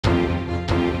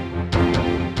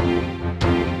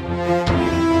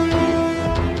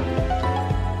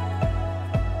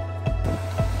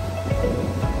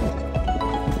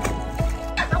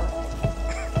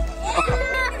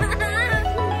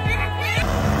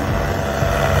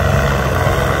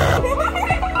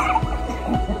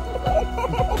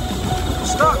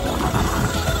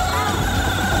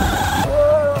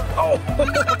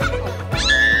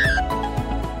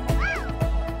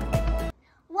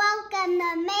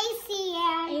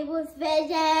Mama's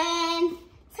Vision.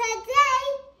 Today,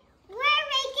 we're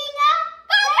making a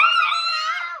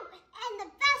volcano! And the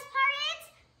best part is,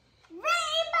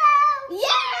 rainbow!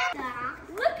 Yeah!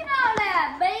 Look at all that,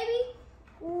 baby!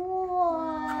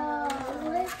 Whoa!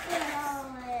 Look at all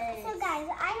this. So guys,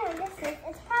 I know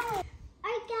it's probably...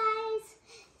 Alright guys,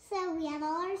 so we have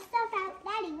all our stuff out.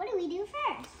 Daddy, what do we do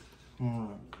first?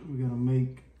 Alright, we gotta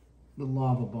make the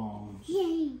lava bombs.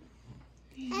 Yay!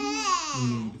 We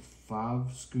need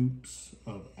 5 scoops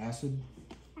of acid.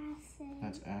 Acid.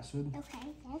 That's acid. Okay,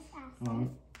 yes, acid. Alright,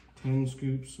 10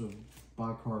 scoops of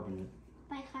bicarbonate.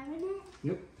 Bicarbonate?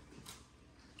 Yep.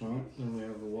 Alright, then we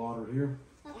have the water here.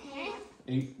 Okay.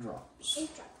 8 drops. 8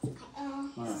 drops. Okay.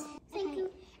 Alright. Thank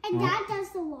you. And Dad does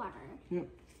the water. Yep.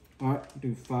 Alright,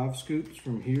 do 5 scoops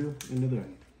from here into there.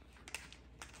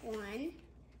 1.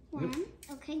 Yep.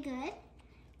 Okay, good.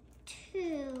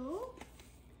 2.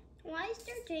 Why is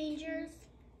there dangers?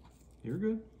 You're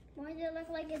good. Why does it look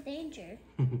like a danger?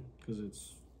 Because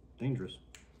it's dangerous.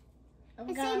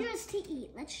 It's dangerous to eat.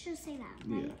 Let's just say that.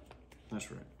 Right? Yeah, that's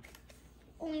right.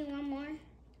 Only one more.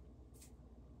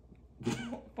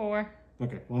 4.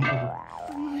 Okay, one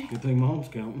more. Good thing Mom's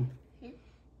counting. Yeah.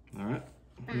 Alright,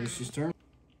 Lucy's turn.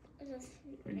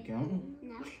 Are you counting?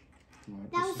 No.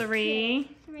 Alright, That was 3.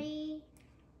 3,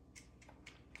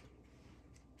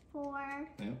 4,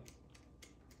 Yep.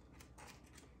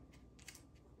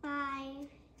 5,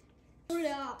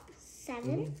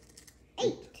 7,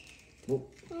 8. Oh,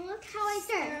 Look how I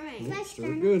stir. Can I stir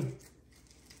stir? good.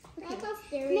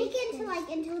 Okay. Make it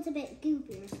until it's a bit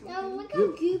goopy or something. No, look how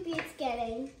goopy it's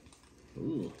getting.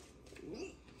 Ooh.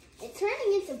 It's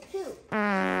turning into poop.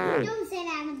 Don't say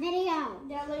that in the video.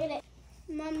 Yeah, look at it.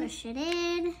 Mom, push it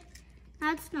in.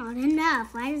 That's not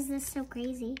enough. Why is this so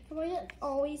crazy? Why is it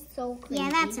always so crazy? Yeah,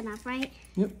 that's enough, right?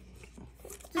 Yep.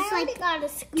 Just like got a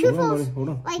scoop. Hold on, buddy. Hold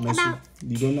on. Like Macy, about.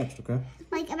 you go next, okay?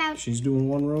 Like about. She's doing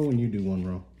 1 row and you do 1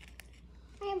 row.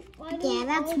 Yeah,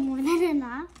 that's more than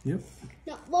enough. Yep.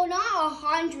 No, well, not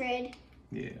 100.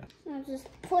 Yeah. So just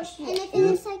push it. And if it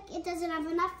looks like it doesn't have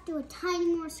enough, do a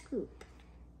tiny more scoop.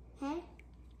 Okay?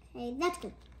 Okay, that's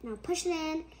good. Now push it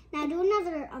in. Now do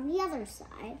another on the other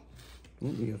side.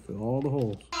 Yep, you gotta fill all the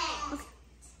holes. Okay.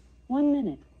 1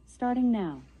 minute, starting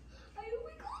now.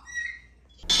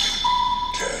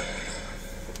 10,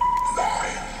 9,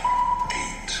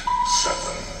 8, 7,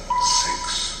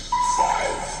 6, 5,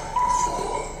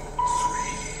 4,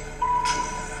 3,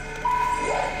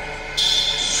 2,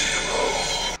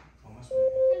 1, 0.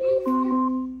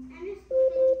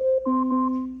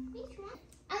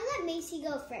 I'll let Macy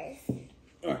go first.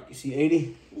 Alright, you see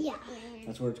 80? Yeah.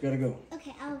 That's where it's gotta go.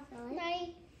 Okay, I'll fill it.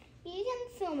 Ready? You can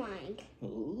fill mine.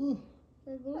 Ooh. I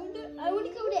want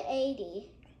to go to 80.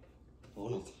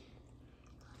 Hold on.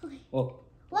 Okay. Whoa.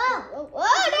 Whoa!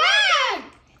 Whoa, Dad!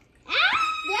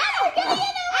 Dad, we're getting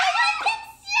into Michael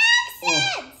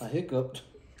Jackson! I hiccuped.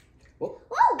 Whoa.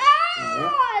 Whoa!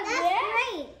 Alright. That's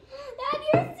great. Dad,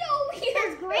 you're so weird.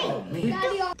 That's great. Oh, man.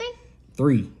 Daddy,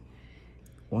 3.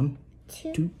 1,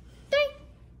 2, 2, 3,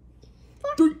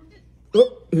 3.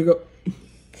 Oh, here you go.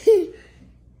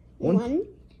 1,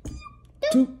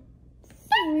 2,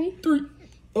 3. 3.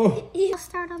 Oh. I'll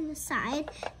start on the side.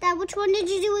 Dad, which one did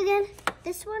you do again?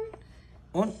 This one?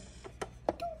 1,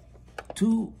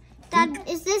 2. Dad,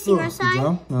 is this Oh, your good side?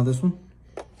 job. Now this one.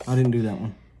 I didn't do that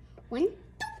one. 1, 2,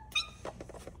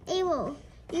 3. Abel,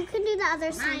 you can do the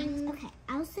other side. Okay,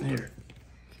 I'll sit Here.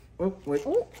 Oh, wait.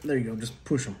 Oh. There you go. Just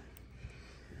push them.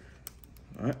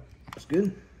 All right. That's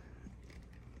good.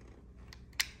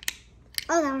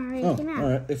 Oh, that one already Oh, came out. all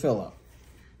right. They fell out.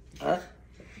 All right.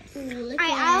 All right,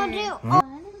 I'll do. Huh?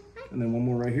 And then one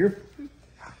more right here.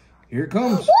 Here it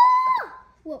comes.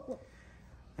 Whoa.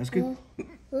 That's good.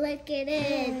 Look at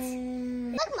it.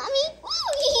 Look,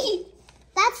 Mommy.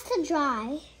 That's to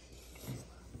dry.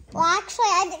 Well, actually,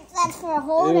 I think that's for a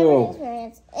whole different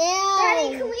experience. Ew. Daddy,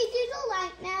 can we do the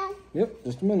light now? Yep.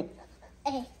 Just a minute.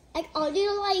 Okay, I'll do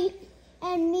the light.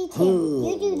 And me too.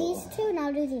 You do these two, and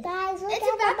I'll do these. Guys, look at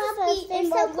the bubbles. They're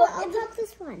so cool. I'll take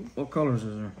this one. What colors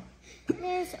is there?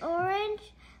 There's orange,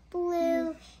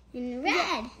 blue, and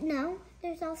red. No,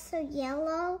 there's also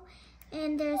yellow.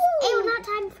 And there's... Ew, not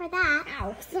time for that.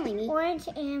 Ow, silly me. Orange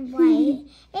and white.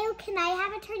 Ew, can I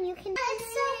have a turn? You can... It's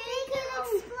so big and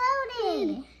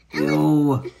exploding.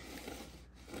 Ew.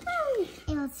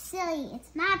 Ew, it's silly.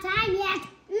 It's not time yet.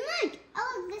 Look.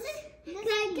 Oh, this is...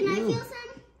 Can I feel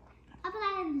some? I'll put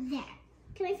that in there.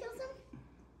 Can I feel some?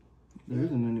 There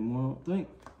isn't any more, I don't think.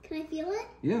 Can I feel it?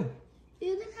 Yeah.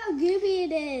 Dude, look how goopy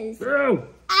it is. Ew.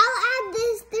 I'll add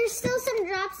this. There's still some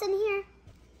drops in here.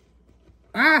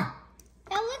 Ah!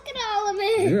 Now look at all of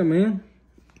it. Yeah, man.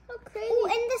 How crazy. Oh,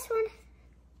 and this one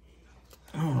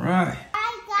All right.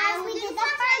 Alright guys, we did the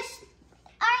first.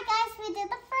 Alright guys, we did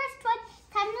the first one.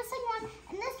 Time to sing one,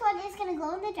 and this one is gonna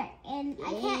glow in the dark. And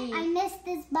I missed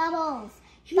this bubbles.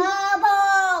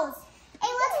 Bubbles!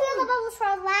 Hey, let's feel the bubbles for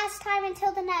our last time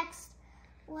until the next.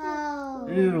 Whoa.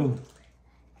 Ew.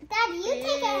 Dad, you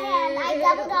take a hand. I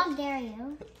double dog dare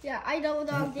you. Yeah, I double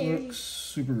dog dare you. Looks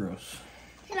super gross.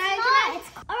 Alright guys,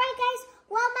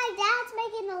 while my dad's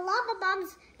making the lava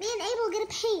bombs, me and Abel get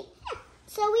to paint.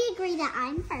 So we agree that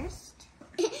I'm first.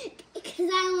 Because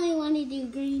I only want to do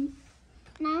green.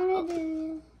 And I want to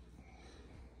do...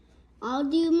 I'll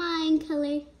do mine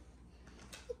color.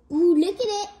 Ooh, look at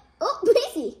it. Oh,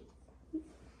 crazy.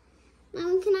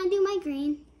 Now can I do my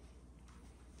green?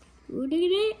 Ooh, look at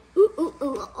it. Ooh, ooh,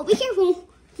 ooh. Oh, be careful.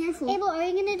 Careful. Abel, are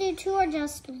you going to do two or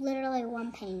just literally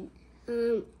one paint?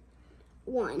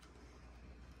 One.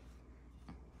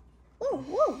 Ooh, woo,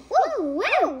 woo, woo,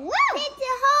 woo. It's a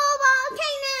whole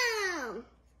volcano.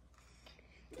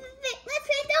 Let's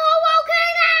paint the whole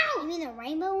volcano. You mean the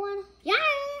rainbow one? Yeah.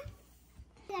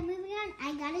 Yeah, moving on.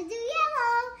 I gotta do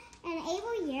yellow. And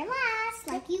Abel, you're last,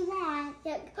 like you want.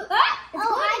 Yep. I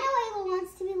know Abel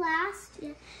wants to be last.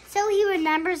 Yeah. So he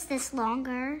remembers this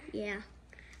longer. Yeah,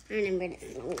 I remember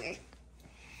this longer.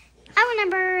 I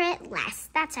remember it less.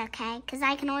 That's okay, because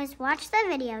I can always watch the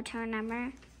video to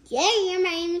remember. Yeah, you're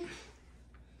mine.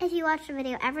 If you watch the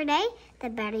video every day, the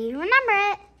better you remember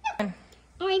it. Yep.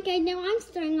 All right, guys, now I'm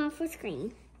starting off with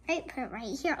green. Right, put it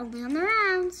right here, only on the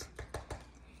rounds.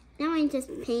 Now I'm just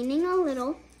painting a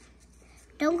little.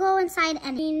 Don't go inside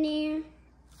any in there.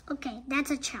 Okay,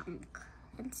 that's a chunk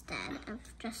instead of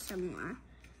just some more.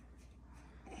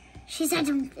 She said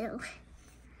don't do.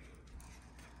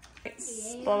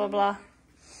 Blah, blah, blah.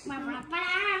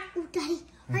 Oh, Daddy.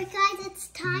 All right, guys, it's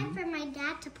time for my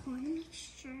dad to pour the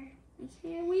mixture. I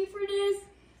can't wait for this.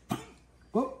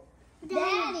 Oh,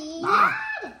 Daddy.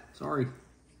 Dad. sorry.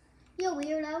 You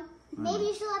weirdo. Maybe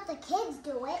you should let the kids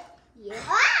do it. Yeah.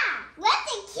 Ah! Let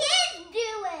the kids do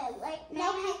it. Like,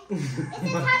 no. Is it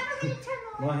time for me to turn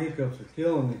the lights? My hiccups are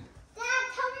killing me. Dad,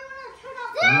 tell me when to turn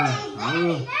off the lights.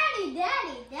 Daddy.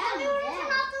 Tell me when to turn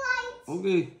off the lights.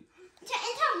 Okay. And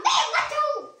tell me what to do.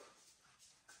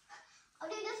 I'll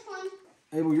do this one.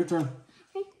 Abel, your turn.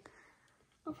 Okay.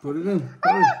 Put it in.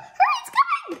 Hurry, it's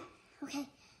coming. Okay.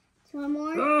 So one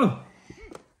more. Oh.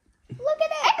 Look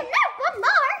at it. No, one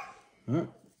more. All right.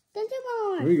 There's two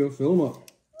more. There you go. Fill them up.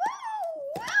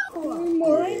 One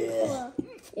more.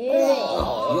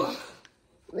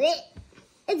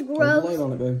 It's Put gross. the light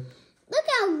on it, babe. Look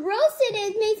how gross it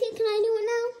is, Mason. Can I do it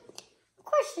now? Of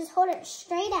course, just hold it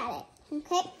straight at it.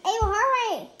 Okay. Hey,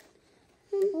 hurry.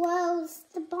 Whoa,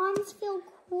 the bombs feel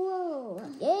cool.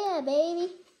 Yeah,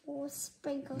 baby. We'll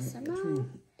sprinkle some out.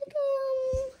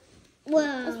 Whoa.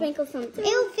 I'll sprinkle some too.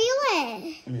 Ew, feel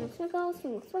it. Sprinkle.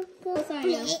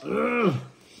 Sorry.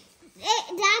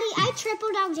 Daddy, I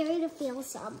triple dog dare you to feel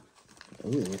some. Ooh.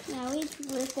 No, we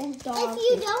triple dog. If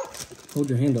you don't... Hold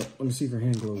your hand up. Let me see if your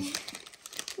hand glows.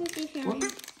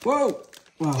 Whoa!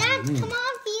 Wow, Dad, man. come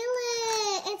on, feel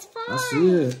it. It's fun. I see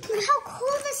it. Look how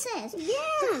cool this is.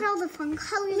 Yeah. Look at all the fun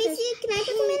colors. Let me see. Can I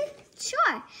put them in?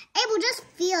 Sure. Abel, just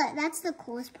feel it. That's the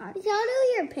coolest part. Y'all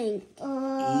do your pink.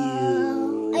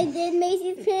 Oh. I did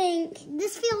Macy's pink.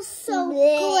 This feels so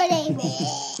good, Abel.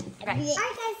 All right,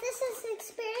 guys. This is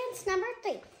experience number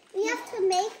 3. We have to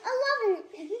make a loving.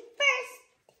 First,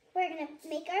 we're going to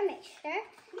make our mixture.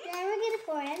 Then we're going to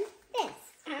pour in this.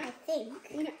 I think.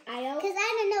 Because I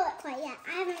don't know it quite yet. I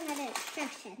haven't read the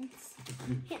instructions.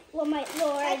 Well, my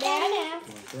Lord, Dad.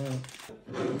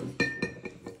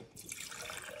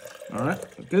 All right,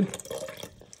 good.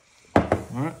 All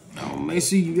right, now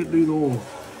Macy, you get to do the oil.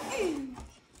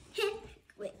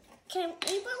 Wait, can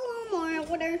we put a little more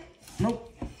water?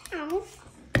 Nope. No.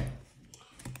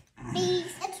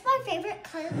 It's my favorite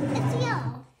color. It's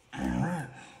yellow. All right.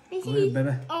 Go ahead,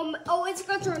 baby. Oh, it's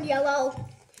gonna turn yellow.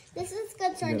 This is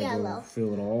gonna turn yellow.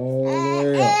 Fill it all the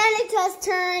way up. And it just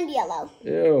turned yellow.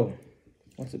 Ew.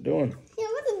 What's it doing? Yeah,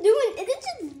 what's it doing? Is it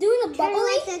just doing a bubble?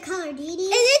 Like the color, Dee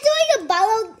Dee. Is it doing a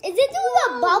bubble? Is it doing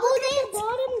a bubble dance? At the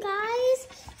bottom, guys.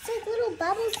 It's like little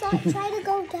bubbles that try to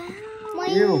go down.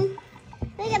 Ew.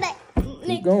 Look at that.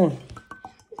 Keep going.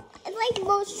 It's like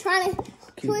both trying to.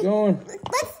 Keep going.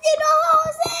 Let's do the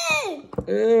hose in.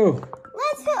 Ew.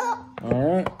 Let's go.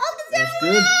 All right. Oh, That's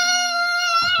good.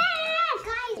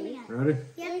 Guys. Ready?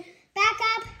 Yep. Back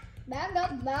up.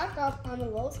 Back up. I'm a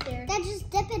little scared. Then just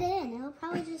dip it in. It'll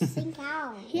probably just sink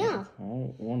out. Yeah. I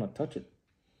don't want to touch it.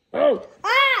 Oh.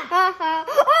 Ah!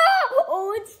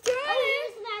 Oh, it's turning. Oh,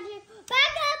 here's magic.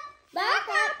 Back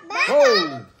up.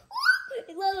 Oh. It's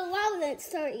a little loud than it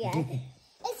started yet.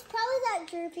 It's probably that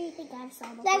jerky thing I saw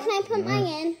before. Dad, can I put mine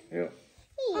in? Yep.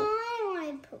 I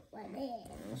want to put one in.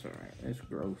 That's all right. It's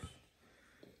gross.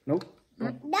 Nope.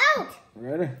 No.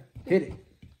 Ready? Hit it.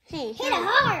 Hey, hit it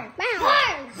hard.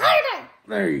 Hard. Harder.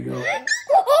 There you go. Oh,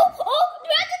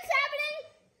 magic's happening.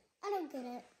 I don't get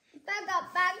it. Back up,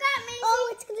 Macy. Oh,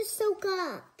 it's going to soak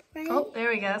up, right? Oh, there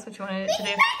we go. That's what you wanted it to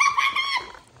do.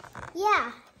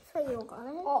 Yeah. That's what you were going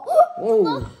to do.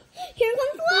 Whoa. Here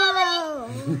comes lava.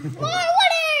 More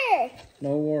water. No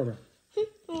water.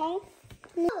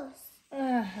 No.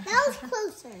 That was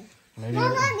closer. Maybe Now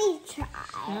it, let me try.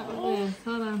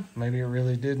 Hold on. maybe it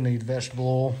really did need vegetable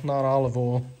oil, not olive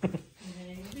oil.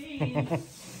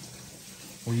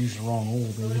 We used the wrong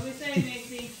oil, baby. What do we say,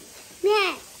 Macy?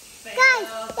 Yeah. Guys,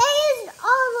 they used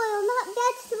olive oil, not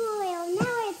vegetable oil.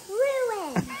 Now it's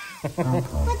ruined.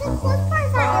 But the close part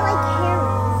is that I like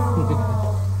carrots.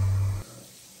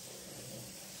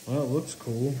 Well, it looks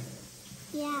cool.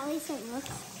 Yeah, at least it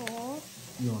looks cool.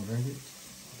 You want to drink it?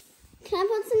 Can I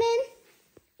put some in?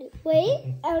 Wait,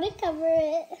 I want to cover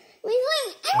it. Wait.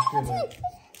 I want to put some in.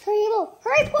 Hurry, go.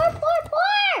 Hurry, pour. Go.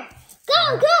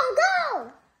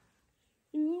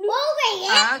 Over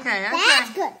it. Okay.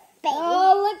 That's good, baby. Oh,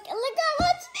 look how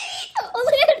much. Oh,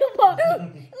 look at the bar.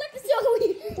 Look at so.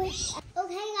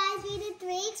 Okay, guys, we did 3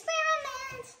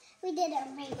 experiments. We did a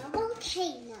rainbow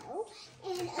volcano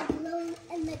and a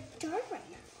glow-in-the-dark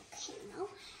rainbow volcano.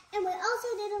 And we also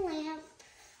did a lamp,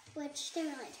 which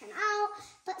didn't really turn out.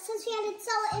 But since we added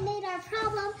salt, it made our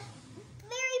problem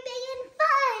very big and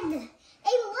fun.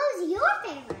 Ava, what was your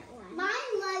favorite?